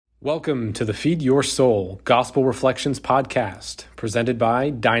Welcome to the Feed Your Soul Gospel Reflections podcast, presented by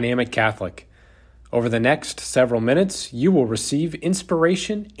Dynamic Catholic. Over the next several minutes, you will receive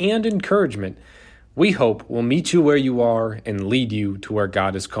inspiration and encouragement we hope will meet you where you are and lead you to where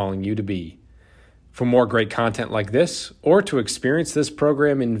God is calling you to be. For more great content like this, or to experience this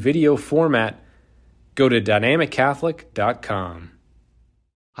program in video format, go to dynamiccatholic.com.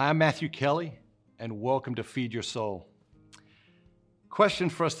 Hi, I'm Matthew Kelly, and welcome to Feed Your Soul. Question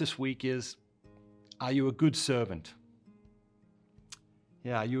for us this week is, are you a good servant?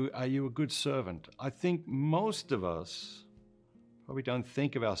 Yeah, are you a good servant? I think most of us probably don't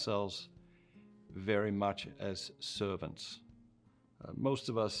think of ourselves very much as servants. Most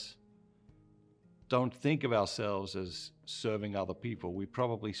of us don't think of ourselves as serving other people. We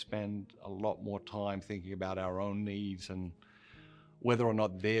probably spend a lot more time thinking about our own needs and whether or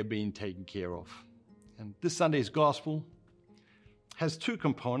not they're being taken care of. And this Sunday's gospel has two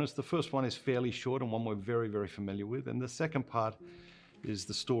components. The first one is fairly short and one we're very, very familiar with. And the second part is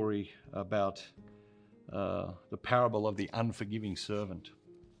the story about the parable of the unforgiving servant.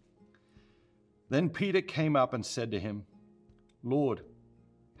 Then Peter came up and said to him, "Lord,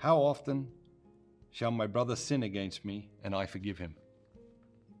 how often shall my brother sin against me and I forgive him?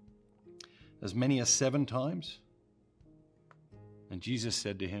 As many as 7 times? And Jesus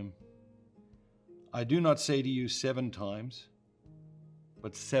said to him, I do not say to you 7 times,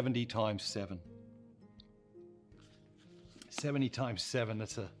 but 70 times 7. 70 times 7,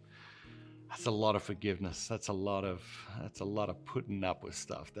 that's a lot of forgiveness. That's a lot of putting up with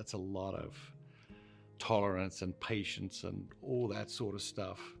stuff. That's a lot of tolerance and patience and all that sort of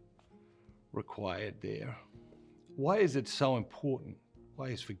stuff required there. Why is it so important? Why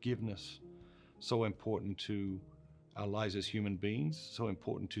is forgiveness so important to our lives as human beings, so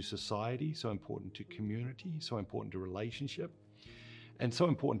important to society, so important to community, so important to relationship, and so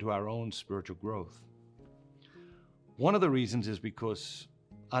important to our own spiritual growth? One of the reasons is because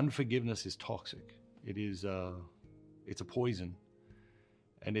unforgiveness is toxic. It's a poison,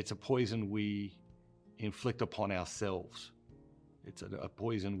 and it's a poison we inflict upon ourselves. It's a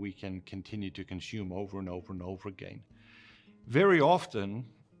poison we can continue to consume over and over and over again. Very often,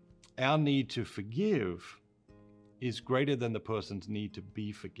 our need to forgive is greater than the person's need to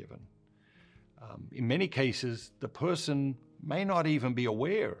be forgiven. In many cases, the person may not even be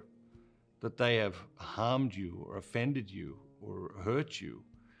aware that they have harmed you or offended you or hurt you,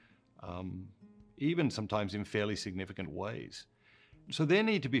 even sometimes in fairly significant ways. So their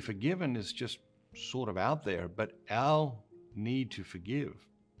need to be forgiven is just sort of out there, but our need to forgive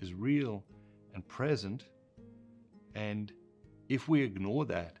is real and present, and if we ignore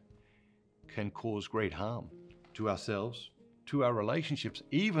that, can cause great harm to ourselves, to our relationships,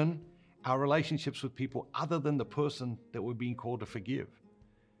 even our relationships with people other than the person that we're being called to forgive.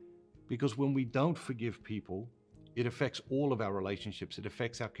 Because when we don't forgive people, it affects all of our relationships. It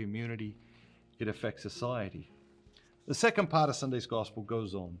affects our community. It affects society. The second part of Sunday's gospel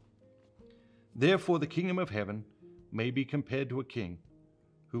goes on. Therefore, the kingdom of heaven may be compared to a king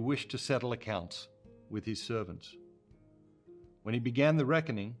who wished to settle accounts with his servants. When he began the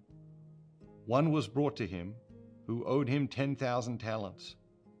reckoning, one was brought to him who owed him 10,000 talents.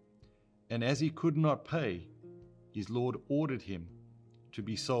 And as he could not pay, his Lord ordered him to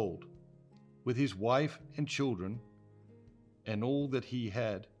be sold, with his wife and children, and all that he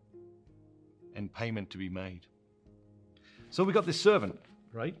had, and payment to be made. So we got this servant,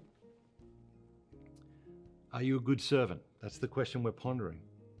 right? Are you a good servant? That's the question we're pondering.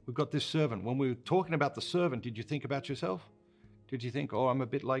 We've got this servant. When we were talking about the servant, did you think about yourself? Did you think, oh, I'm a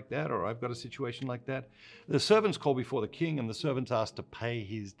bit like that, or I've got a situation like that? The servant's called before the king, and the servant's asked to pay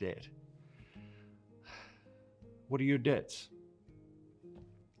his debt. What are your debts?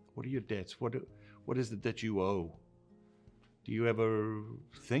 What are your debts? What is it that you owe? Do you ever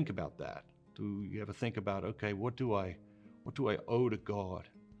think about that? Do you ever think about, okay, what do I owe to God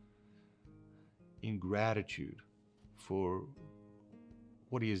in gratitude for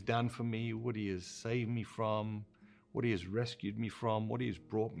what he has done for me, what he has saved me from, what he has rescued me from, what he has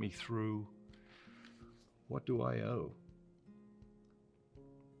brought me through? What do I owe?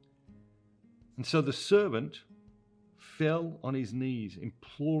 And so the servant fell on his knees,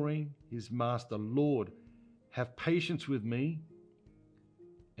 imploring his master, Lord, have patience with me,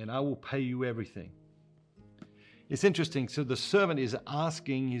 and I will pay you everything. It's interesting. So the servant is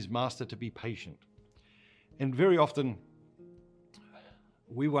asking his master to be patient. And very often,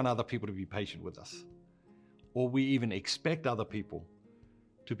 we want other people to be patient with us, or we even expect other people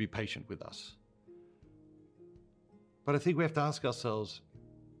to be patient with us. But I think we have to ask ourselves,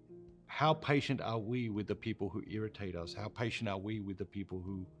 how patient are we with the people who irritate us? How patient are we with the people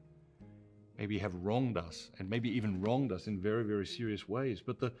who maybe have wronged us, and maybe even wronged us in very, very serious ways.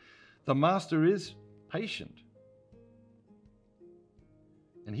 But the master is patient.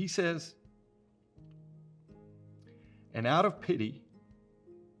 And he says, and out of pity,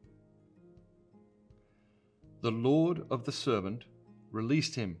 the Lord of the servant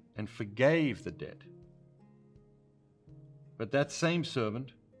released him and forgave the debt. But that same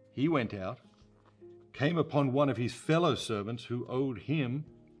servant, he went out, came upon one of his fellow servants who owed him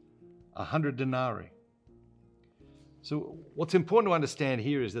 100 denarii. So what's important to understand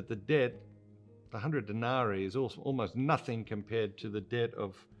here is that the debt, the 100 denarii, is also almost nothing compared to the debt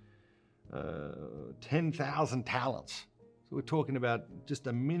of 10,000 talents. So we're talking about just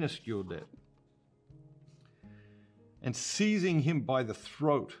a minuscule debt. And seizing him by the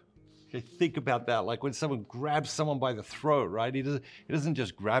throat. Okay, think about that. Like when someone grabs someone by the throat, right? He doesn't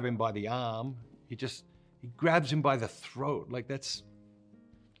just grab him by the arm. He grabs him by the throat. Like that's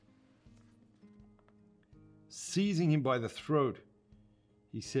seizing him by the throat.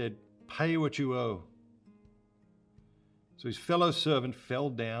 He said, "Pay what you owe." So his fellow servant fell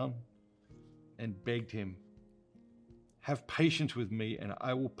down and begged him, "Have patience with me and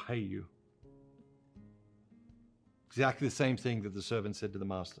I will pay you." Exactly the same thing that the servant said to the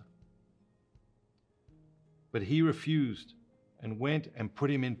master. But he refused and went and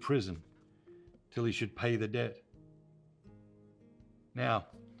put him in prison till he should pay the debt. Now,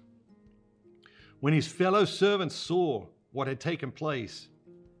 when his fellow servants saw what had taken place,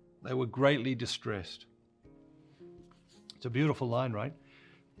 they were greatly distressed. It's a beautiful line, right?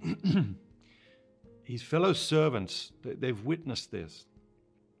 His fellow servants, they've witnessed this.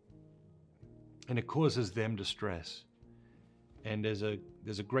 And it causes them distress. And there's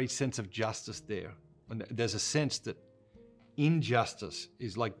a great sense of justice there. And there's a sense that injustice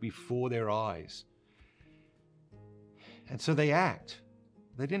is like before their eyes. And so they act.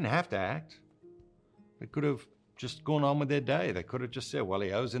 They didn't have to act. They could have just gone on with their day. They could have just said, well,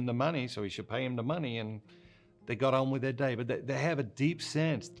 he owes him the money, so he should pay him the money. And they got on with their day. But they have a deep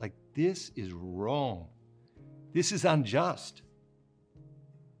sense, like, this is wrong. This is unjust.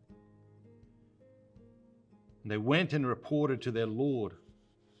 And they went and reported to their Lord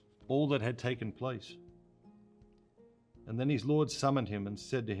all that had taken place. And then his Lord summoned him and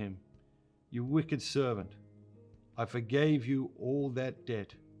said to him, "You wicked servant, I forgave you all that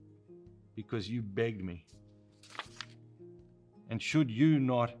debt because you begged me. And should you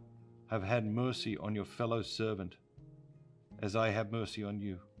not have had mercy on your fellow servant as I have mercy on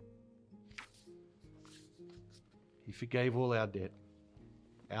you?" He forgave all our debt.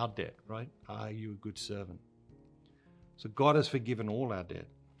 Our debt, right? Are you a good servant? So God has forgiven all our debt.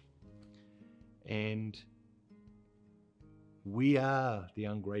 And we are the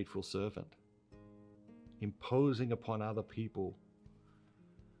ungrateful servant, imposing upon other people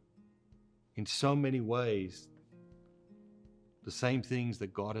in so many ways the same things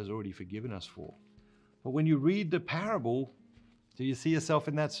that God has already forgiven us for. But when you read the parable, do you see yourself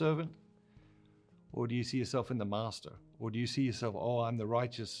in that servant? Or do you see yourself in the master? Or do you see yourself, oh, I'm the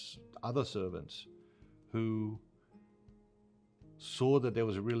righteous other servants who saw that there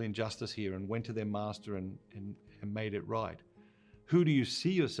was a real injustice here and went to their master and made it right? Who do you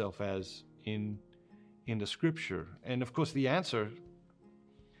see yourself as in the scripture? And of course, the answer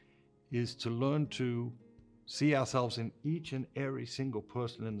is to learn to see ourselves in each and every single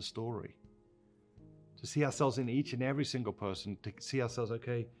person in the story. To see ourselves in each and every single person, to see ourselves,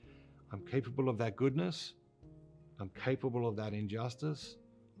 okay, I'm capable of that goodness. I'm capable of that injustice.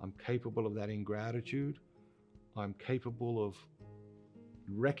 I'm capable of that ingratitude. I'm capable of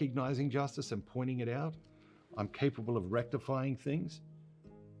recognizing justice and pointing it out. I'm capable of rectifying things.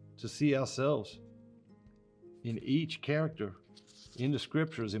 To see ourselves in each character in the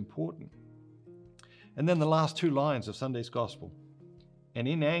scripture is important. And then the last two lines of Sunday's gospel. And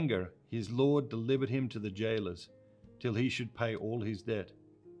in anger, his Lord delivered him to the jailers till he should pay all his debt.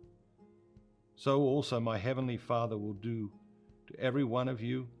 So also my heavenly Father will do to every one of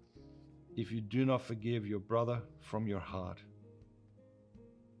you if you do not forgive your brother from your heart.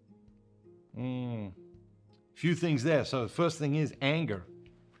 Few things there. So the first thing is anger.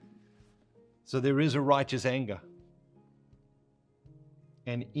 So there is a righteous anger.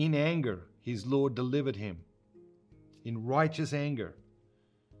 And in anger, his Lord delivered him. In righteous anger,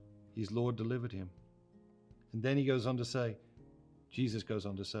 his Lord delivered him. And then he goes on to say, Jesus goes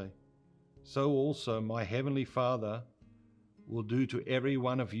on to say, so also my heavenly Father will do to every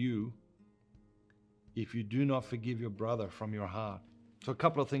one of you if you do not forgive your brother from your heart. So a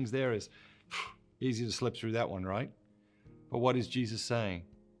couple of things there is easy to slip through that one, right? But what is Jesus saying?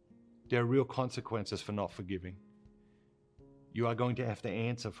 There are real consequences for not forgiving. You are going to have to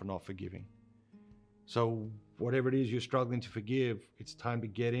answer for not forgiving. So whatever it is you're struggling to forgive, it's time to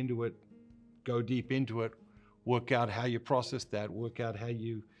get into it, go deep into it, work out how you process that, work out how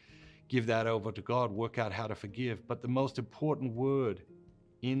you give that over to God, work out how to forgive. But the most important word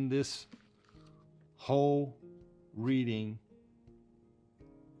in this whole reading,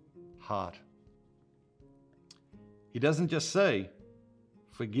 heart. He doesn't just say,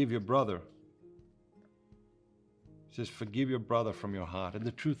 forgive your brother. He says, forgive your brother from your heart. And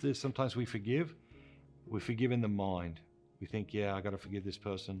the truth is, sometimes we forgive in the mind. We think, yeah, I got to forgive this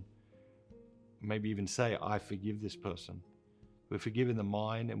person. Maybe even say, I forgive this person. We forgive in the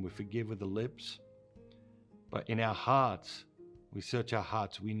mind and we forgive with the lips. But in our hearts, we search our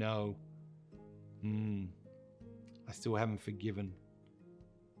hearts. We know, I still haven't forgiven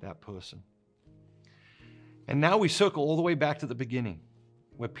that person. And now we circle all the way back to the beginning,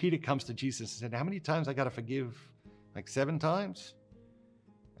 where Peter comes to Jesus and said, how many times I got to forgive? Like 7 times?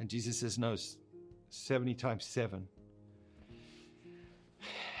 And Jesus says, no, 70 times 7.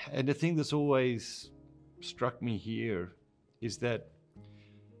 And the thing that's always struck me here is that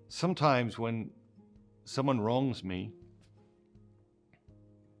sometimes when someone wrongs me,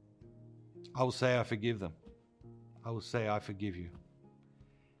 I will say I forgive them. I will say I forgive you.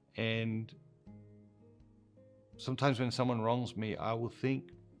 And sometimes when someone wrongs me, I will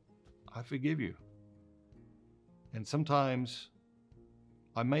think I forgive you. And sometimes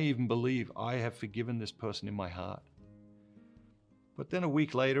I may even believe I have forgiven this person in my heart. But then a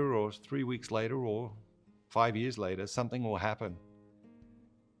week later or 3 weeks later or 5 years later, something will happen.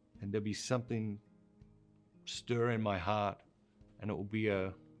 And there'll be something stir in my heart. And it will be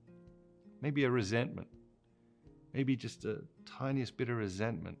maybe a resentment. Maybe just a tiniest bit of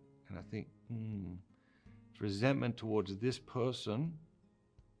resentment. And I think, it's resentment towards this person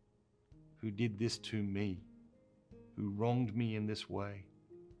who did this to me, who wronged me in this way.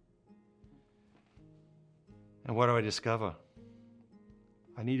 And what do I discover?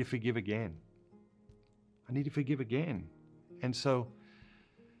 I need to forgive again. I need to forgive again. And so,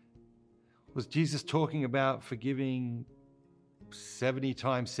 was Jesus talking about forgiving 70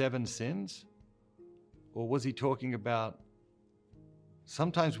 times 7 sins? Or was he talking about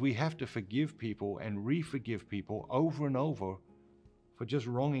sometimes we have to forgive people and re-forgive people over and over for just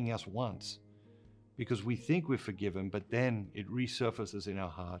wronging us once? Because we think we're forgiven, but then it resurfaces in our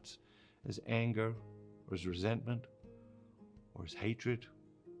hearts as anger, or as resentment, or as hatred,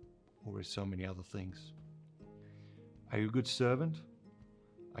 or as so many other things. Are you a good servant?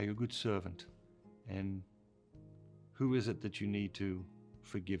 Are you a good servant? And who is it that you need to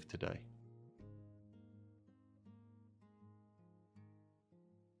forgive today?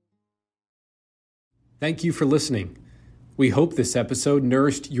 Thank you for listening. We hope this episode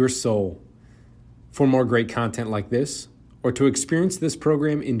nourished your soul. For more great content like this, or to experience this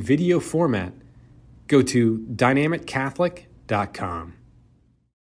program in video format, go to dynamiccatholic.com.